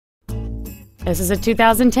This is a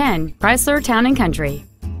 2010 Chrysler Town & Country.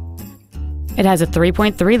 It has a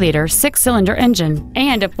 3.3-liter six-cylinder engine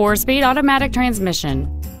and a 4-speed automatic transmission.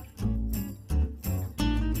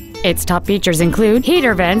 Its top features include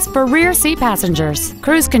heater vents for rear seat passengers,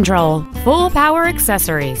 cruise control, full power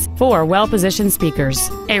accessories, 4 well-positioned speakers,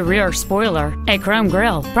 a rear spoiler, a chrome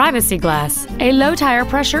grille, privacy glass, a low tire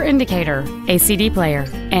pressure indicator, a CD player,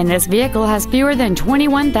 and this vehicle has fewer than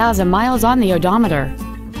 21,000 miles on the odometer.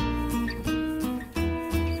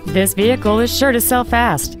 This vehicle is sure to sell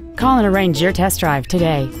fast. Call and arrange your test drive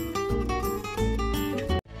today.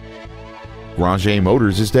 Granger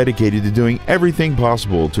Motors is dedicated to doing everything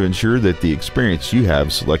possible to ensure that the experience you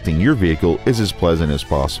have selecting your vehicle is as pleasant as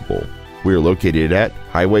possible. We are located at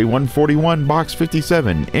Highway 141, Box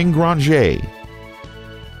 57 in Granger.